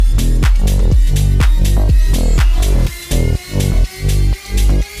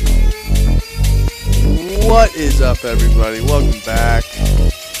is up, everybody? Welcome back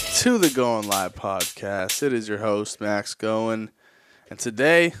to the Going Live podcast. It is your host, Max Goin, and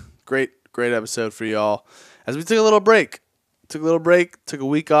today, great episode for y'all. As we took a little break, took a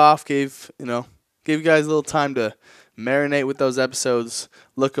week off, gave you guys a little time to marinate with those episodes,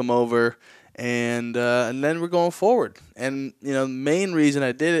 look them over, and then we're going forward. And the main reason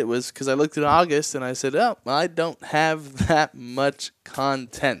I did it was because I looked at August and I said, I don't have that much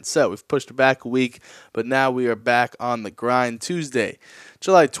content. So we've pushed it back a week, but now we are back on the grind. Tuesday,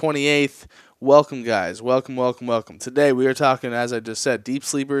 July 28th. Welcome, guys. Welcome. Today we are talking, as I just said, deep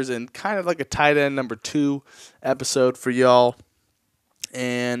sleepers and kind of like a tight end number 2 episode for y'all.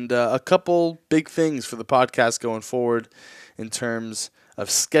 And a couple big things for the podcast going forward in terms of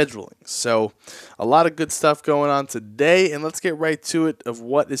scheduling. So a lot of good stuff going on today, and let's get right to it of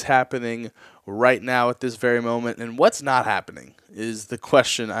what is happening right now at this very moment. And what's not happening is the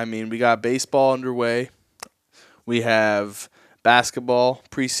question. I mean, we got baseball underway. We have basketball,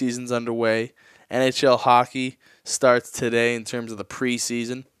 preseason's underway. NHL hockey starts today in terms of the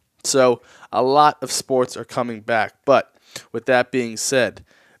preseason. So a lot of sports are coming back. But with that being said,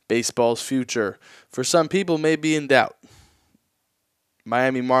 baseball's future for some people may be in doubt.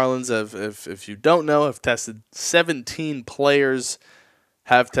 Miami Marlins, if you don't know, have tested 17 players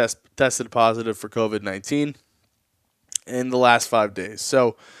have tested positive for COVID-19 in the last 5 days.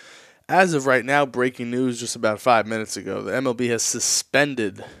 So as of right now, breaking news just about 5 minutes ago, the MLB has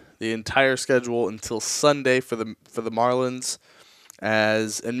suspended the entire schedule until Sunday for the Marlins.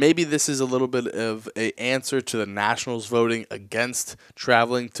 And maybe this is a little bit of an answer to the Nationals voting against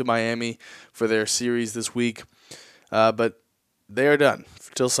traveling to Miami for their series this week. But they are done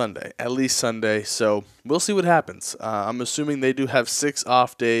till Sunday, at least Sunday. So we'll see what happens. I'm assuming they do have 6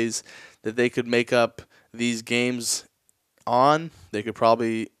 off days that they could make up these games on. They could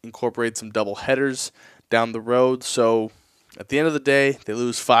probably incorporate some double headers down the road. So at the end of the day, they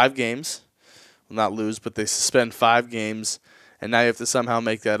lose 5 games. Well, not lose, but they suspend 5 games. And now you have to somehow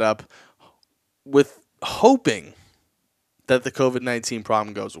make that up with hoping that the COVID-19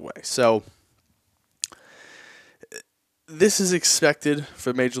 problem goes away. So this is expected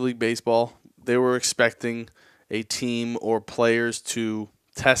for Major League Baseball. They were expecting a team or players to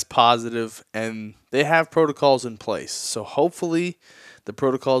test positive, and they have protocols in place. So hopefully the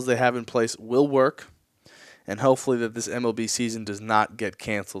protocols they have in place will work, and hopefully that this MLB season does not get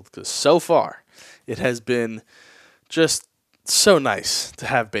canceled, because so far it has been just so nice to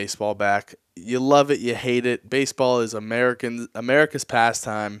have baseball back. You love it, you hate it. Baseball is America's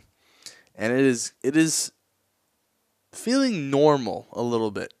pastime, and it is feeling normal a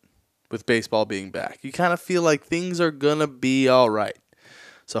little bit with baseball being back. You kind of feel like things are going to be all right.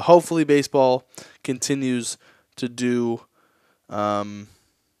 So hopefully baseball continues to do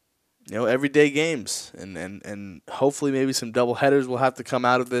everyday games, and hopefully maybe some double headers will have to come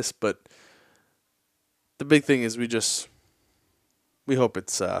out of this, but the big thing is we hope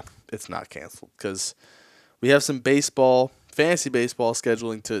it's not canceled, because we have some fantasy baseball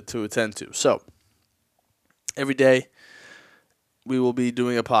scheduling to attend to. So every day we will be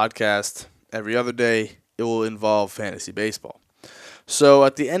doing a podcast. Every other day it will involve fantasy baseball. So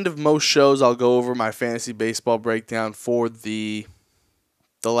at the end of most shows, I'll go over my fantasy baseball breakdown for the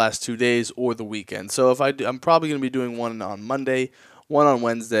last 2 days or the weekend. So if I'm probably going to be doing one on Monday, one on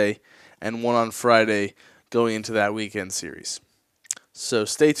Wednesday, and one on Friday going into that weekend series. So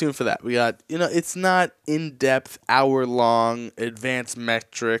stay tuned for that. We got, it's not in-depth, hour-long, advanced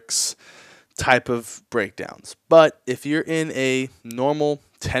metrics type of breakdowns. But if you're in a normal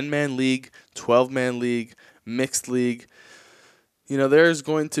 10-man league, 12-man league, mixed league, there's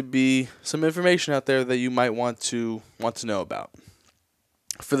going to be some information out there that you might want to know about.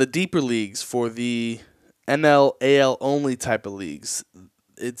 For the deeper leagues, for the NL, AL only type of leagues,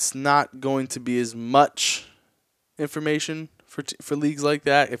 it's not going to be as much information for leagues like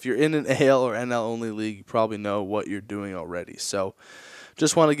that. If you're in an AL or NL only league, you probably know what you're doing already. So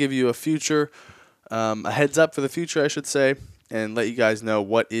just want to give you a heads up for the future, I should say, and let you guys know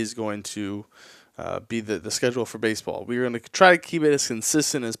what is going to be the schedule for baseball. We're going to try to keep it as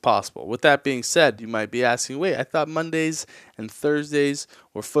consistent as possible. With that being said, you might be asking, wait, I thought Mondays and Thursdays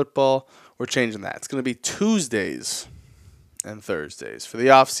were football. We're changing that. It's going to be Tuesdays and Thursdays, for the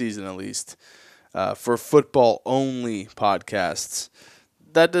off season at least, for football-only podcasts.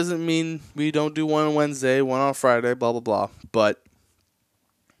 That doesn't mean we don't do one on Wednesday, one on Friday, blah, blah, blah, but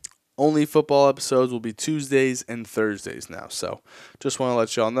only football episodes will be Tuesdays and Thursdays now. So just want to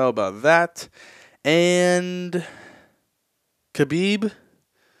let y'all know about that. And Khabib,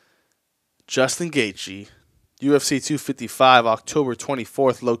 Justin Gaethje, UFC 255, October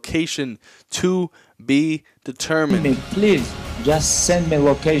 24th. Location to be determined. Please, just send me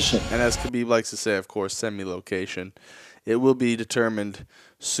location. And as Khabib likes to say, of course, send me location. It will be determined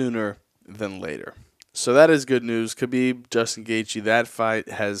sooner than later. So that is good news. Khabib, Justin Gaethje, that fight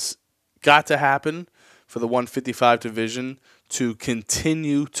has got to happen for the 155 division to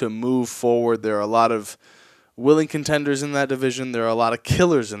continue to move forward. There are a lot of willing contenders in that division. There are a lot of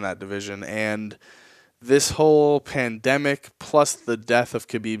killers in that division. And this whole pandemic plus the death of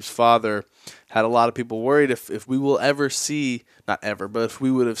Khabib's father had a lot of people worried if we will ever see, not ever, but if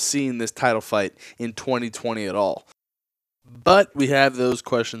we would have seen this title fight in 2020 at all. But we have those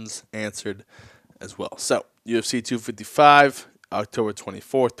questions answered as well. So, UFC 255, October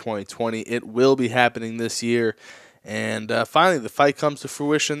 24th, 2020. It will be happening this year. And finally, the fight comes to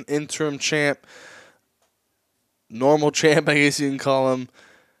fruition. Interim champ, normal champ, I guess you can call him,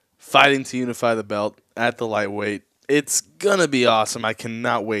 fighting to unify the belt at the lightweight. It's going to be awesome. I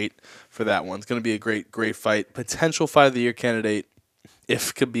cannot wait for that one. It's going to be a great, great fight. Potential fight of the year candidate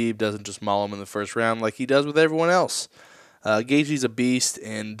if Khabib doesn't just maul him in the first round like he does with everyone else. Gaethje's a beast,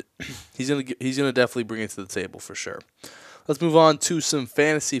 and he's gonna definitely bring it to the table for sure. Let's move on to some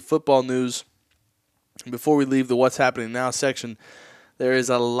fantasy football news. Before we leave the What's Happening Now section, there is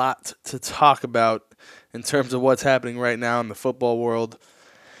a lot to talk about in terms of what's happening right now in the football world.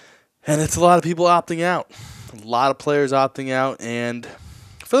 And it's a lot of people opting out. A lot of players opting out. And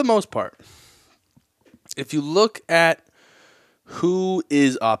for the most part, if you look at who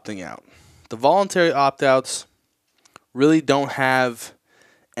is opting out, the voluntary opt-outs really don't have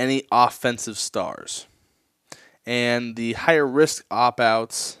any offensive stars. And the higher risk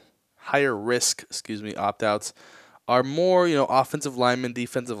opt-outs are more, offensive linemen,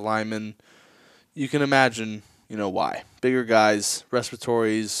 defensive linemen. You can imagine, why. Bigger guys,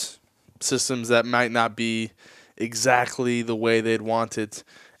 respiratories, systems that might not be exactly the way they'd want it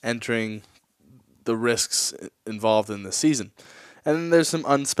entering the risks involved in the season. And then there's some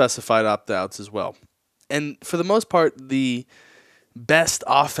unspecified opt-outs as well. And for the most part, the best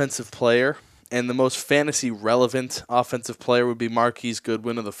offensive player and the most fantasy relevant offensive player would be Marquise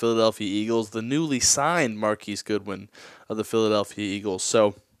Goodwin of the Philadelphia Eagles, the newly signed Marquise Goodwin of the Philadelphia Eagles.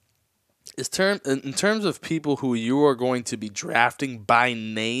 So in terms of people who you are going to be drafting by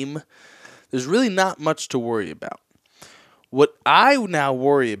name, there's really not much to worry about. What I now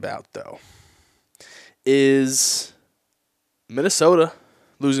worry about, though, is Minnesota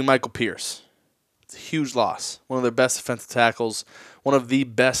losing Michael Pierce. It's a huge loss. One of their best defensive tackles, one of the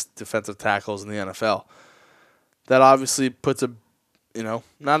best defensive tackles in the NFL. That obviously puts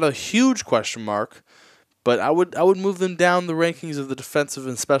not a huge question mark, but I would move them down the rankings of the defensive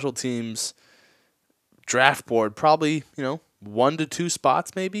and special teams draft board, probably, 1 to 2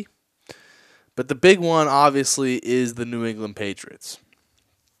 spots maybe. But the big one obviously is the New England Patriots.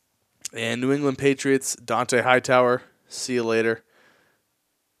 And New England Patriots, Dante Hightower, see you later.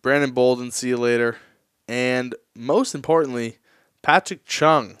 Brandon Bolden, see you later. And most importantly, Patrick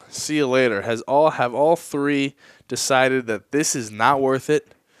Chung, see you later. Have all three decided that this is not worth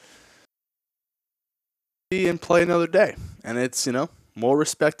it and play another day. And it's, more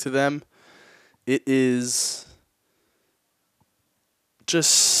respect to them. It is just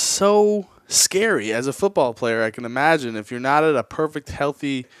so scary as a football player. I can imagine if you're not at a perfect,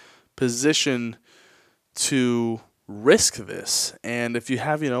 healthy position to risk this, and if you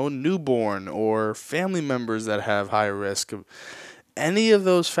have a newborn or family members that have high risk of any of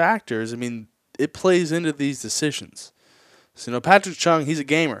those factors, it plays into these decisions. So Patrick Chung, he's a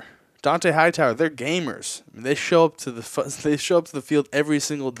gamer. Dante Hightower, they're gamers. They show up to the field every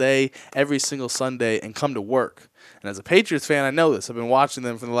single day, every single Sunday, and come to work. And as a Patriots fan, I know this. I've been watching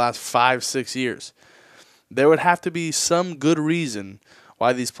them for the last 5-6 years. There would have to be some good reason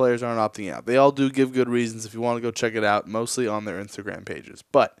why these players aren't opting out. They all do give good reasons if you want to go check it out, mostly on their Instagram pages.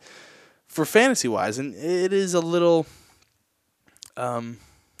 But for fantasy-wise, and it is a little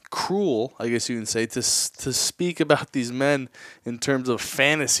cruel, I guess you can say, to speak about these men in terms of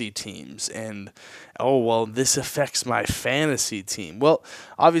fantasy teams and, this affects my fantasy team. Well,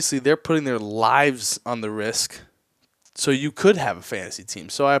 obviously they're putting their lives on the risk so you could have a fantasy team.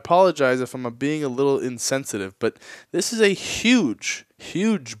 So I apologize if I'm being a little insensitive, but this is a huge,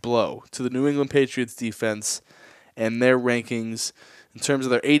 huge blow to the New England Patriots defense and their rankings. In terms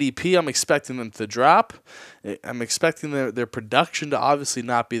of their ADP, I'm expecting them to drop. I'm expecting their production to obviously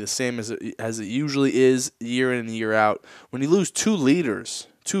not be the same as it usually is year in and year out. When you lose 2 leaders,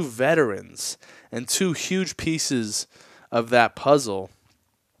 2 veterans, and 2 huge pieces of that puzzle,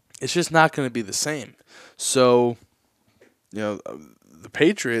 it's just not going to be the same. So, the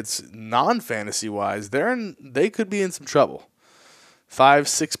Patriots, non-fantasy wise, they could be in some trouble.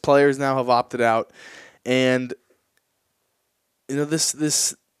 5-6 players now have opted out, and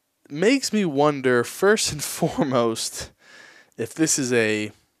this makes me wonder first and foremost if this is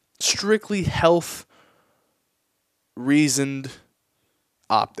a strictly health reasoned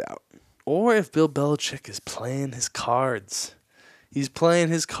opt out, or if Bill Belichick is playing his cards. He's playing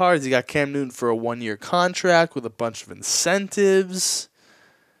his cards. He got Cam Newton for a 1-year contract with a bunch of incentives.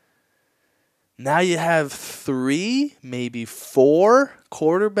 Now you have 3, maybe 4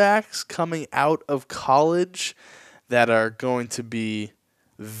 quarterbacks coming out of college that are going to be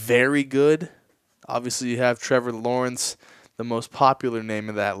very good. Obviously, you have Trevor Lawrence, the most popular name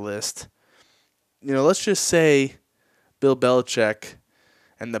of that list. Let's just say Bill Belichick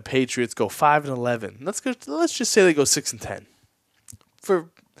and the Patriots go 5-11. Let's just say they go 6-10.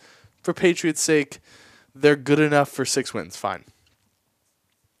 For Patriots' sake, they're good enough for 6 wins. Fine.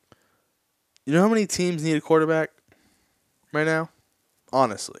 You know how many teams need a quarterback right now?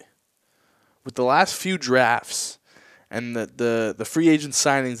 Honestly, with the last few drafts and the free agent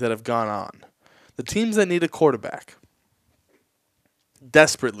signings that have gone on, the teams that need a quarterback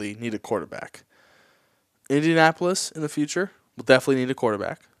desperately need a quarterback. Indianapolis in the future will definitely need a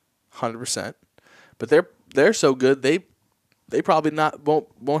quarterback, 100%. But they're so good they probably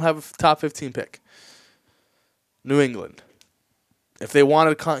won't have a top 15 pick. New England, if they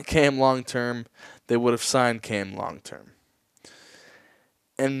wanted Cam long term, they would have signed Cam long term.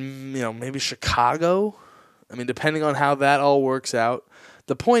 And maybe Chicago. I mean, depending on how that all works out.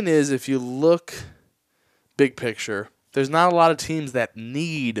 The point is, if you look big picture, there's not a lot of teams that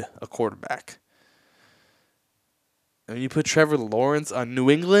need a quarterback. And when you put Trevor Lawrence on New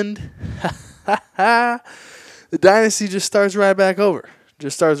England, the dynasty just starts right back over.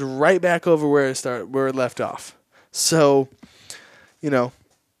 Just starts right back over where it left off. So,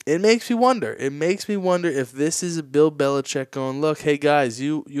 it makes me wonder. It makes me wonder if this is a Bill Belichick going, look, hey guys,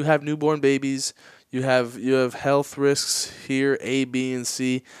 you have newborn babies, you have health risks here, A, B, and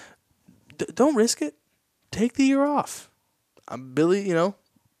C. Don't risk it. Take the year off. Billy,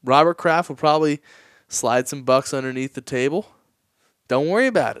 Robert Kraft will probably slide some bucks underneath the table. Don't worry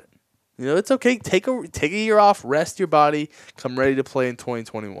about it. It's okay. Take a year off, rest your body, come ready to play in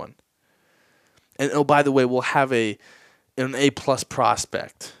 2021. And oh, by the way, we'll have an A+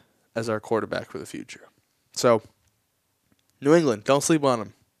 prospect as our quarterback for the future. So, New England, don't sleep on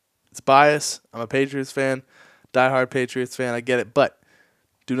them. It's bias. I'm a Patriots fan, diehard Patriots fan. I get it, but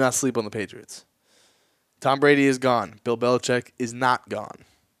do not sleep on the Patriots. Tom Brady is gone. Bill Belichick is not gone.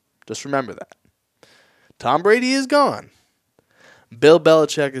 Just remember that. Tom Brady is gone. Bill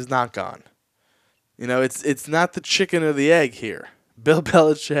Belichick is not gone. It's not the chicken or the egg here. Bill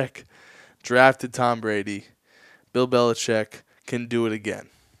Belichick drafted Tom Brady. Bill Belichick can do it again.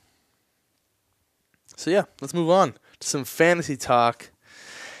 So yeah, let's move on to some fantasy talk.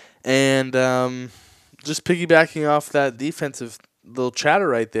 And just piggybacking off that defensive little chatter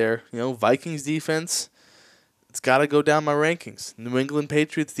right there, Vikings defense, it's got to go down my rankings. New England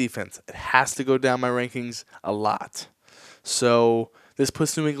Patriots defense, it has to go down my rankings a lot. So this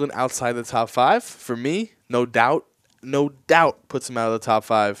puts New England outside the top 5. For me, no doubt puts them out of the top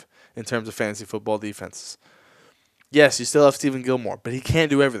 5 in terms of fantasy football defenses. Yes, you still have Stephen Gilmore, but he can't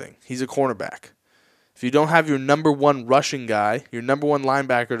do everything. He's a cornerback. If you don't have your number 1 rushing guy, your number 1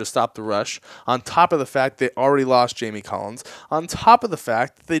 linebacker to stop the rush, on top of the fact they already lost Jamie Collins, on top of the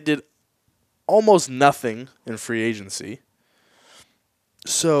fact that they did almost nothing in free agency,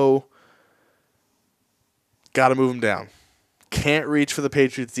 so got to move him down. Can't reach for the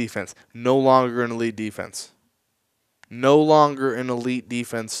Patriots defense. No longer an elite defense. No longer an elite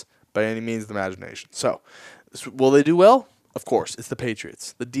defense by any means of the imagination. So, will they do well? Of course, it's the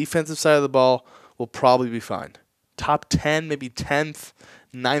Patriots. The defensive side of the ball will probably be fine. Top 10, maybe 10th,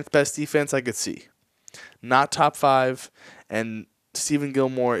 9th best defense I could see. Not top 5, and Stephen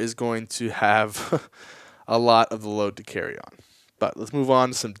Gilmore is going to have a lot of the load to carry on. But let's move on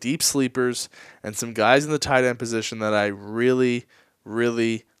to some deep sleepers and some guys in the tight end position that I really,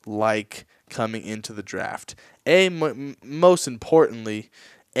 really like coming into the draft. Most importantly,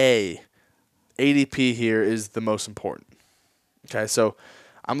 ADP here is the most important. Okay, so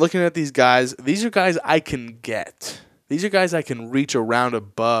I'm looking at these guys. These are guys I can get. These are guys I can reach a round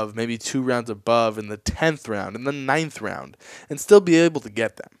above, maybe 2 rounds above in the 10th round, in the 9th round, and still be able to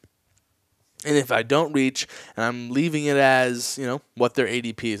get them. And if I don't reach, and I'm leaving it as, what their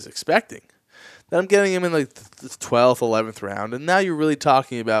ADP is expecting, then I'm getting them in like the 12th, 11th round, and now you're really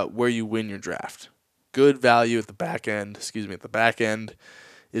talking about where you win your draft. Good value at the back end,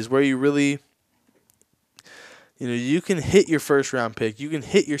 is where you really, You can hit your first round pick. You can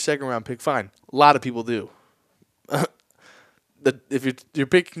hit your second round pick. Fine. A lot of people do. If you're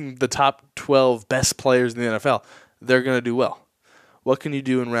picking the top 12 best players in the NFL, they're going to do well. What can you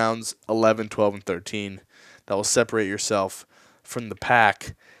do in rounds 11, 12, and 13 that will separate yourself from the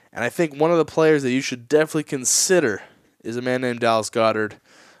pack? And I think one of the players that you should definitely consider is a man named Dallas Goedert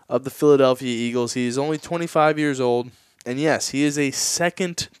of the Philadelphia Eagles. He is only 25 years old. And yes, he is a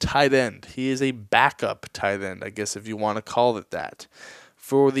second tight end. He is a backup tight end, I guess if you want to call it that,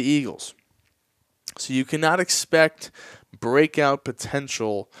 for the Eagles. So you cannot expect breakout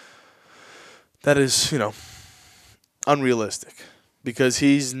potential that is, unrealistic, because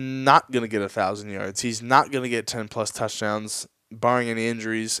he's not going to get 1,000 yards. He's not going to get 10-plus touchdowns, barring any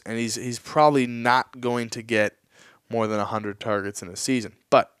injuries, and he's probably not going to get more than 100 targets in a season.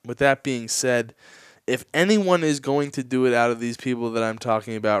 But with that being said, if anyone is going to do it out of these people that I'm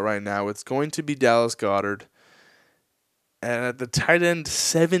talking about right now, it's going to be Dallas Goedert. And at the tight end,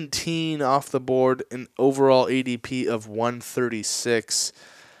 17 off the board, an overall ADP of 136.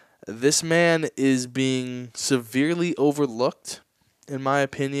 This man is being severely overlooked, in my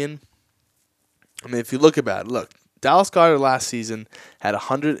opinion. I mean, if you look about it, Dallas Goedert last season had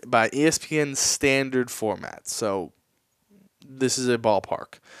 100 by ESPN standard format. So this is a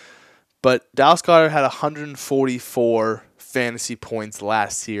ballpark. But Dallas Goedert had 144 fantasy points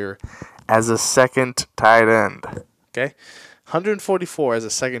last year as a second tight end. Okay? 144 as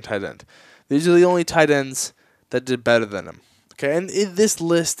a second tight end. These are the only tight ends that did better than him. Okay? And this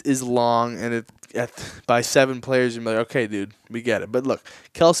list is long, and by 7 players, you're like, okay, dude, we get it. But look,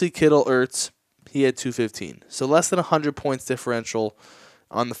 Kelsey, Kittle, Ertz, he had 215. So less than 100 points differential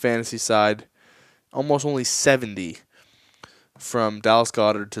on the fantasy side. Almost only 70 from Dallas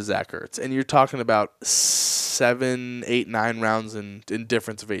Goedert to Zach Ertz. And you're talking about 7, 8, 9 rounds in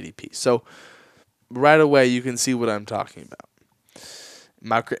difference of ADP. So right away, you can see what I'm talking about.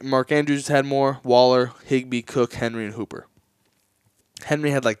 Mark Andrews had more. Waller, Higbee, Cook, Henry, and Hooper.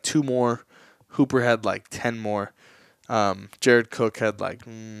 Henry had 2 more. Hooper had 10 more. Jared Cook had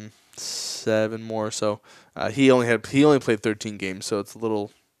 7 more. So he only played 13 games. So it's a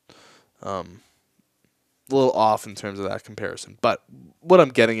little off in terms of that comparison. But what I'm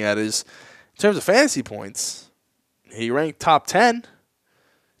getting at is, in terms of fantasy points, he ranked top 10.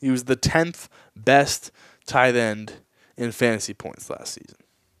 He was the 10th best tight end in fantasy points last season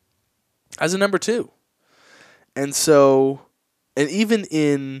as a number 2. And so, and even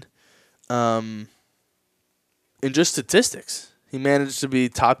in just statistics, he managed to be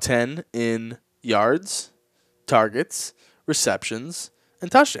top 10 in yards, targets, receptions,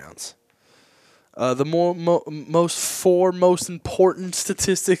 and touchdowns. The most important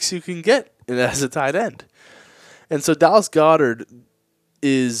statistics you can get as a tight end. And so Dallas Goedert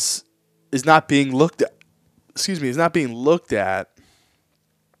is not being looked at. Is not being looked at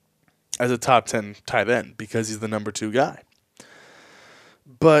as a top 10 tight end because he's the number 2 guy.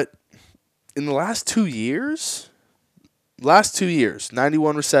 But in the last 2 years,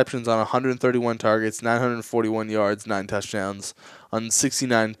 91 receptions on 131 targets, 941 yards, 9 touchdowns on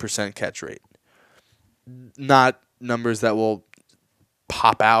 69% catch rate. Not numbers that will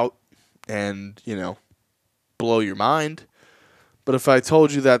pop out and, blow your mind. But if I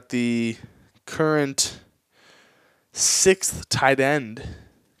told you that the current 6th tight end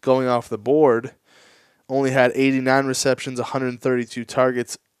going off the board only had 89 receptions, 132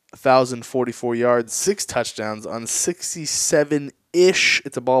 targets, 1,044 yards, 6 touchdowns on 67-ish,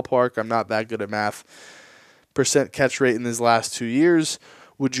 it's a ballpark, I'm not that good at math, percent catch rate in his last 2 years,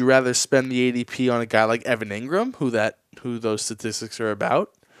 would you rather spend the ADP on a guy like Evan Ingram, who those statistics are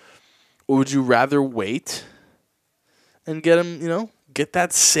about? Or would you rather wait and get him, get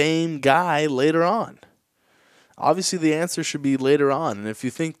that same guy later on? Obviously, the answer should be later on. And if you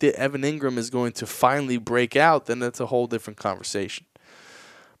think that Evan Ingram is going to finally break out, then that's a whole different conversation.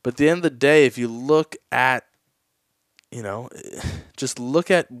 But at the end of the day, if you look at, just look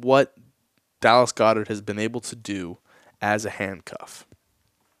at what Dallas Goedert has been able to do as a handcuff.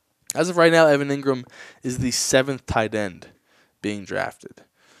 As of right now, Evan Ingram is the 7th tight end being drafted.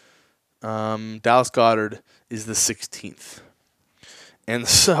 Dallas Goedert is the 16th. And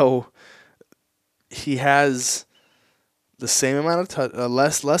so he has the same amount of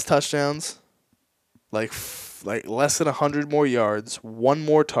less touchdowns, like less than 100 more yards, 1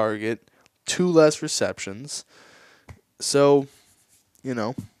 more target, 2 less receptions. So,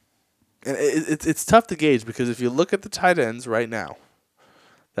 and it's tough to gauge because if you look at the tight ends right now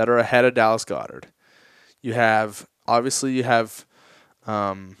that are ahead of Dallas Goedert, you have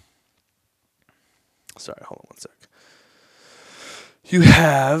sorry, hold on one sec. You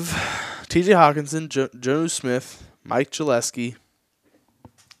have T.J. Hawkinson, Jonnu Smith, Mike Gesicki,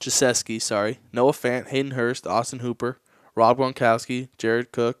 Noah Fant, Hayden Hurst, Austin Hooper, Rob Gronkowski,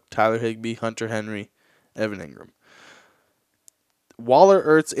 Jared Cook, Tyler Higbee, Hunter Henry, Evan Ingram. Waller,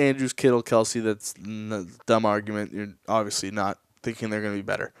 Ertz, Andrews, Kittle, Kelsey, that's a dumb argument. You're obviously not thinking they're going to be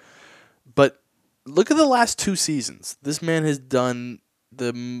better. But look at the last 2 seasons. This man has done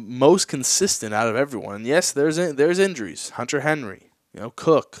the most consistent out of everyone. And yes, there's injuries. Hunter Henry,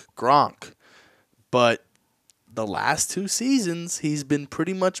 Cook, Gronk. But the last 2 seasons, he's been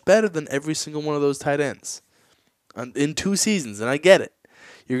pretty much better than every single one of those tight ends. In 2 seasons, and I get it.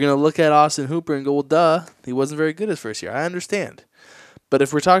 You're going to look at Austin Hooper and go, well, duh, he wasn't very good his first year. I understand. But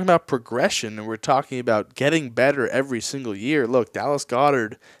if we're talking about progression and we're talking about getting better every single year, look, Dallas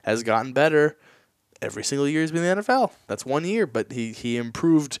Goedert has gotten better every single year he's been in the NFL. That's 1 year, but he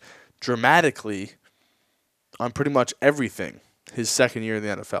improved dramatically on pretty much everything his second year in the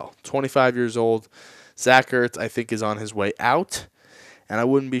NFL. 25 years old. Zach Ertz, I think, is on his way out. And I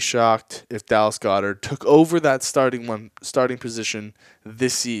wouldn't be shocked if Dallas Goedert took over that starting position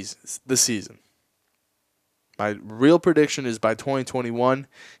this season. My real prediction is by 2021,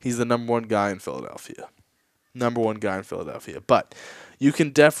 he's the number one guy in Philadelphia. But you can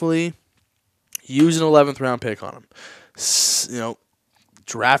definitely use an 11th round pick on him.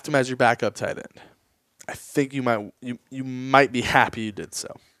 Draft him as your backup tight end. I think you might be happy you did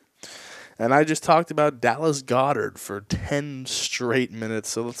so. And I just talked about Dallas Goedert for 10 straight minutes,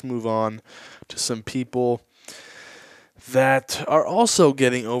 so let's move on to some people that are also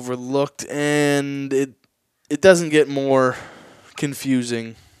getting overlooked, and it doesn't get more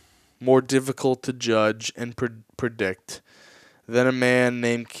confusing, more difficult to judge and predict than a man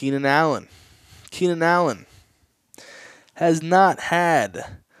named Keenan Allen. Keenan Allen has not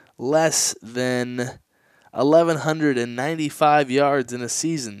had less than 1,195 yards in a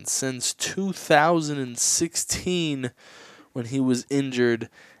season since 2016 when he was injured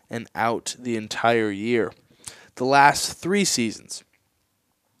and out the entire year. The last 3 seasons,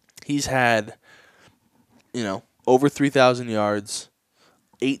 he's had, over 3,000 yards,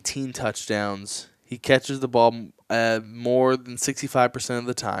 18 touchdowns. He catches the ball more than 65% of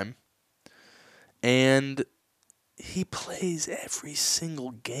the time. And he plays every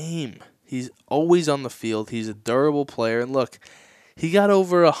single game. He's always on the field. He's a durable player. And look, he got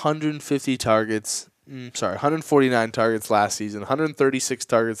over 149 targets last season, 136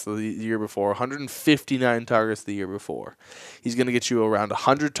 targets the year before, 159 targets the year before. He's going to get you around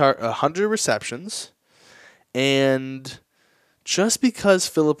 100 receptions. And just because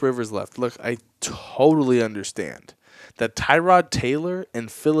Phillip Rivers left, look, I totally understand that Tyrod Taylor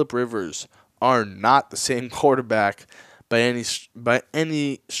and Phillip Rivers are not the same quarterback by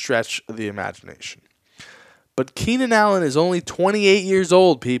any stretch of the imagination. But Keenan Allen is only 28 years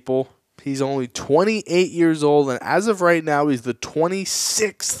old, people. He's only 28 years old, and as of right now, he's the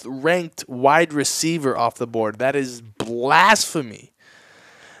 26th ranked wide receiver off the board. That is blasphemy.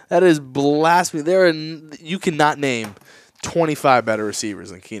 You cannot name 25 better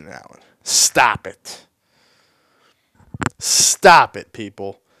receivers than Keenan Allen. Stop it. Stop it,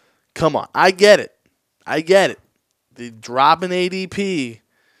 people. Come on. I get it. The drop in ADP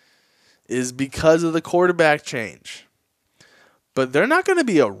is because of the quarterback change. But they're not going to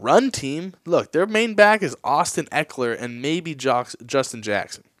be a run team. Look, their main back is Austin Eckler and maybe Justin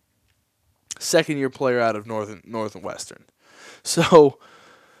Jackson. Second-year player out of Northwestern. So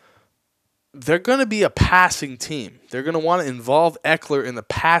they're going to be a passing team. They're going to want to involve Eckler in the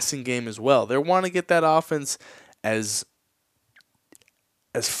passing game as well. They want to get that offense as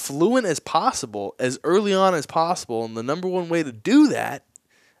fluent as possible, as early on as possible. And the number one way to do that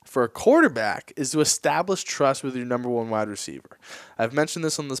for a quarterback is to establish trust with your number one wide receiver. I've mentioned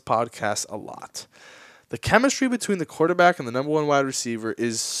this on this podcast a lot. The chemistry between the quarterback and the number one wide receiver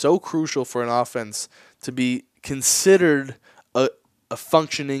is so crucial for an offense to be considered a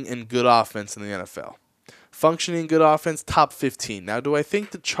functioning and good offense in the NFL. Functioning good offense, top 15. Now, do I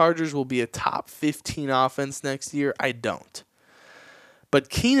think the Chargers will be a top 15 offense next year? I don't. But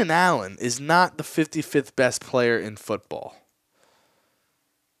Keenan Allen is not the 55th best player in football.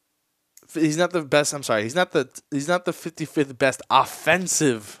 He's not the best. I'm sorry. He's not the 55th best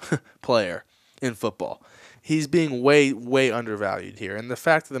offensive player in football. He's being way, way undervalued here. And the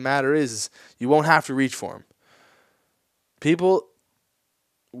fact of the matter is you won't have to reach for him. People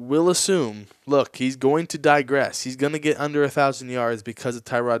will assume, look, he's going to digress. He's going to get under 1,000 yards because of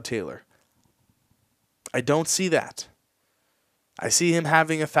Tyrod Taylor. I don't see that. I see him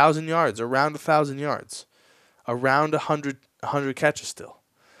having 1,000 yards, around 1,000 yards, around 100 catches still.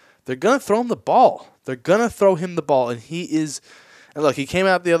 They're going to throw him the ball. And he is And look, he came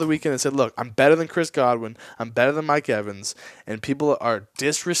out the other weekend and said, look, I'm better than Chris Godwin. I'm better than Mike Evans. And people are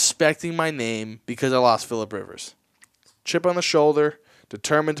disrespecting my name because I lost Phillip Rivers. Chip on the shoulder,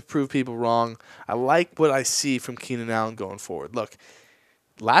 determined to prove people wrong. I like what I see from Keenan Allen going forward. Look,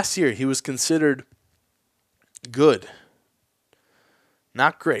 last year he was considered good.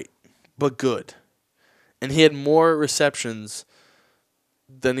 Not great, but good. And he had more receptions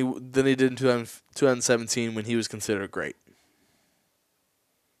than he did in 2017 when he was considered great.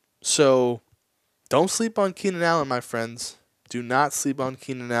 So, don't sleep on Keenan Allen, my friends. Do not sleep on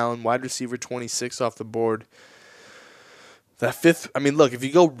Keenan Allen, wide receiver 26 off the board. That fifth, I mean, look, if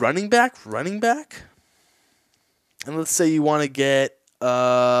you go running back, and let's say you want to get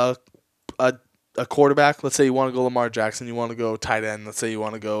a quarterback. Let's say you want to go Lamar Jackson. You want to go tight end. Let's say you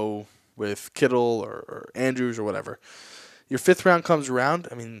want to go with Kittle or Andrews or whatever. Your fifth round comes around.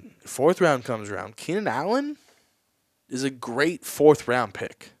 I mean, fourth round comes around. Keenan Allen is a great fourth round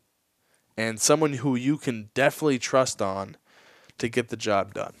pick and someone who you can definitely trust on to get the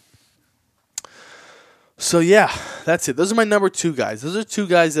job done. So, yeah, that's it. Those are my number two guys. Those are two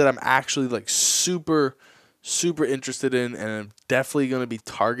guys that I'm actually like super interested in, and I'm definitely going to be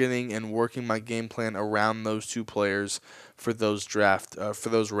targeting and working my game plan around those two players for those for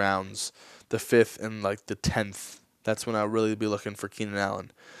those rounds, the 5th and like the 10th. That's when I'll really be looking for Keenan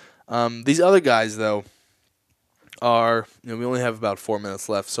Allen. These other guys, though, are, we only have about 4 minutes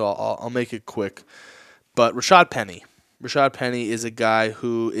left, so I'll make it quick. But Rashad Penny. Rashad Penny is a guy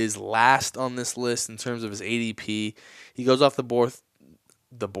who is last on this list in terms of his ADP. He goes off the board.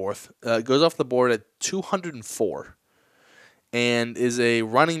 Goes off the board at 204 and is a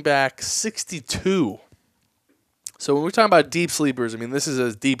running back 62. So when we're talking about deep sleepers, I mean, this is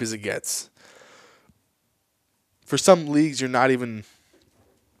as deep as it gets. For some leagues, you're not even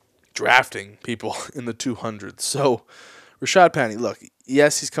drafting people in the 200s. So Rashad Penny, look,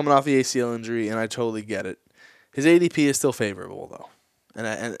 yes, he's coming off the ACL injury, and I totally get it. His ADP is still favorable, though. And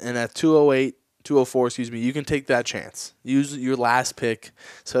at 204, you can take that chance. Use your last pick,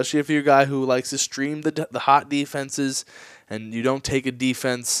 especially if you're a guy who likes to stream the hot defenses and you don't take a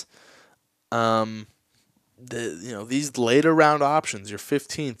defense. These later round options, your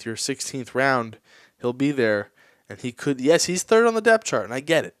 15th, your 16th round, he'll be there. And he could, yes, he's third on the depth chart, and I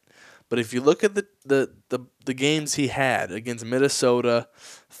get it. But if you look at the games he had against Minnesota,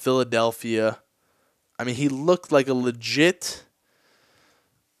 Philadelphia, I mean, he looked like a legit,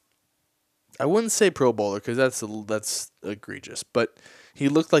 I wouldn't say Pro Bowler because that's egregious, but he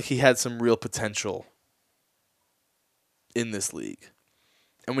looked like he had some real potential in this league.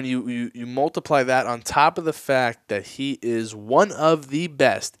 And when you multiply that on top of the fact that he is one of the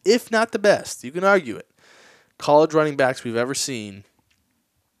best, if not the best, you can argue it, college running backs we've ever seen,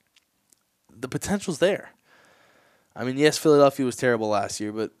 the potential's there. I mean, yes, Philadelphia was terrible last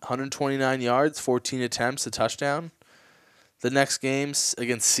year, but 129 yards, 14 attempts, a touchdown. The next games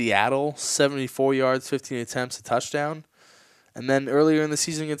against Seattle, 74 yards, 15 attempts, a touchdown. And then earlier in the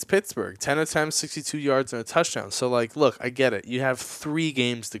season against Pittsburgh, 10 attempts, 62 yards, and a touchdown. So, look, I get it. You have 3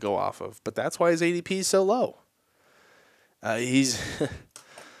 games to go off of, but that's why his ADP is so low.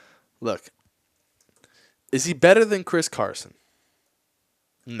 Look, is he better than Chris Carson?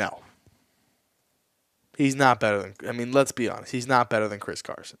 No. He's not better than, let's be honest. He's not better than Chris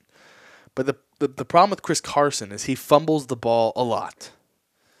Carson. But the problem with Chris Carson is he fumbles the ball a lot.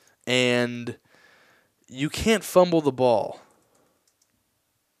 And you can't fumble the ball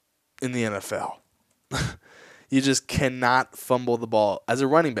in the NFL. You just cannot fumble the ball. As a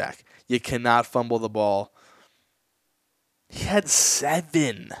running back, you cannot fumble the ball. He had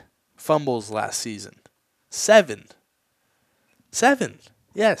 7 fumbles last season. 7.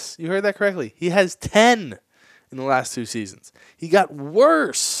 Yes, you heard that correctly. He has 10 in the last 2 seasons. He got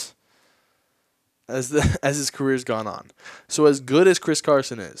worse as his career's gone on. So as good as Chris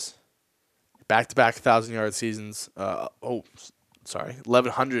Carson is, back-to-back 1,000-yard seasons,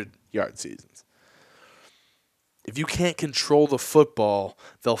 1,100-yard seasons. If you can't control the football,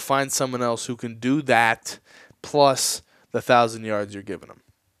 they'll find someone else who can do that plus the 1,000 yards you're giving them.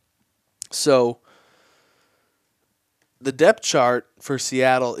 So the depth chart for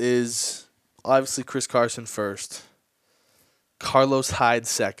Seattle is obviously Chris Carson first, Carlos Hyde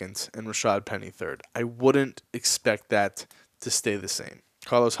second, and Rashad Penny third. I wouldn't expect that to stay the same.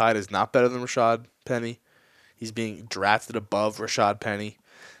 Carlos Hyde is not better than Rashad Penny. He's being drafted above Rashad Penny.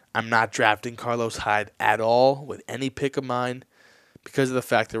 I'm not drafting Carlos Hyde at all with any pick of mine because of the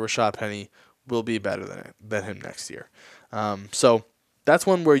fact that Rashad Penny will be better than him next year. So that's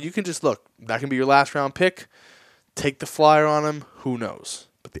one where you can just look. That can be your last round pick. Take the flyer on him. Who knows?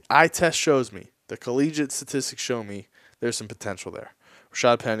 But the eye test shows me, the collegiate statistics show me there's some potential there.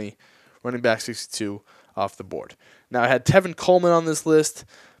 Rashad Penny, running back 62 off the board. Now, I had Tevin Coleman on this list,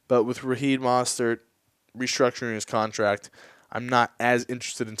 but with Raheem Mostert restructuring his contract, I'm not as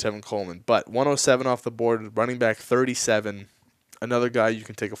interested in Tevin Coleman. But 107 off the board, running back 37, another guy you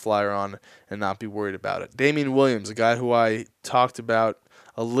can take a flyer on and not be worried about it. Damian Williams, a guy who I talked about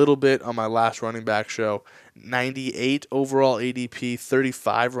a little bit on my last running back show, 98 overall ADP,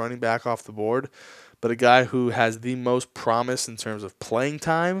 35 running back off the board, but a guy who has the most promise in terms of playing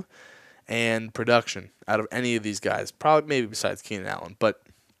time and production out of any of these guys, probably maybe besides Keenan Allen. But,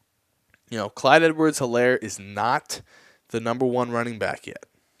 Clyde Edwards-Helaire is not the number one running back yet.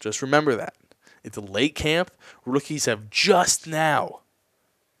 Just remember that. It's a late camp. Rookies have just now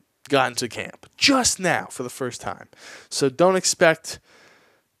gotten to camp. Just now for the first time. So don't expect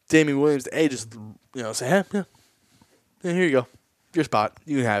Damian Williams to just say, hey, here you go. Your spot.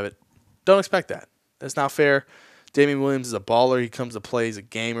 You can have it. Don't expect that. That's not fair. Damian Williams is a baller. He comes to play. He's a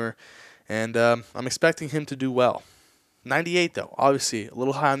gamer. And I'm expecting him to do well. 98, though. Obviously, a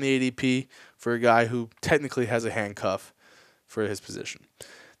little high on the ADP for a guy who technically has a handcuff for his position.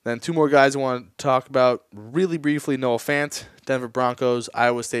 Then two more guys I want to talk about really briefly. Noah Fant, Denver Broncos,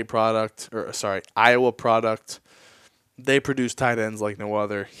 Iowa product. They produce tight ends like no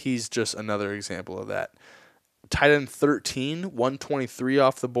other. He's just another example of that. Tight end 13, 123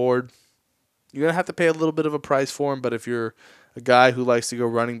 off the board. You're going to have to pay a little bit of a price for him, but if you're a guy who likes to go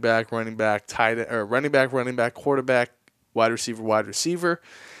running back, tight end, or running back, quarterback, wide receiver,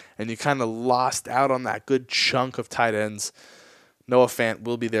 and you kind of lost out on that good chunk of tight ends, Noah Fant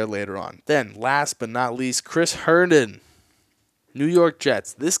will be there later on. Then, last but not least, Chris Herndon, New York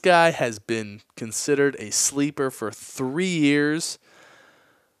Jets. This guy has been considered a sleeper for 3 years,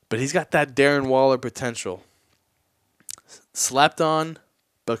 but he's got that Darren Waller potential. Slept on,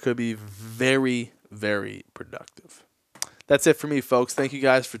 but could be very, very productive. That's it for me, folks. Thank you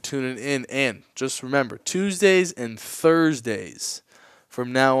guys for tuning in. And just remember, Tuesdays and Thursdays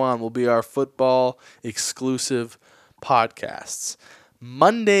from now on will be our football exclusive podcasts.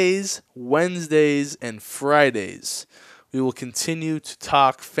 Mondays, Wednesdays, and Fridays, we will continue to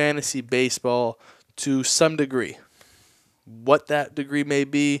talk fantasy baseball to some degree. What that degree may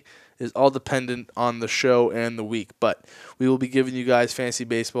be is all dependent on the show and the week. But we will be giving you guys fantasy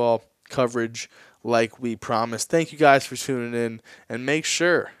baseball coverage like we promised. Thank you guys for tuning in. And make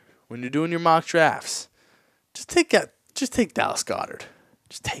sure, when you're doing your mock drafts, just take Dallas Goedert.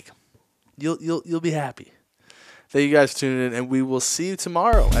 Just take him. You'll be happy. Thank you guys for tuning in, and we will see you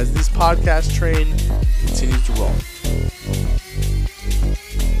tomorrow as this podcast train continues to roll.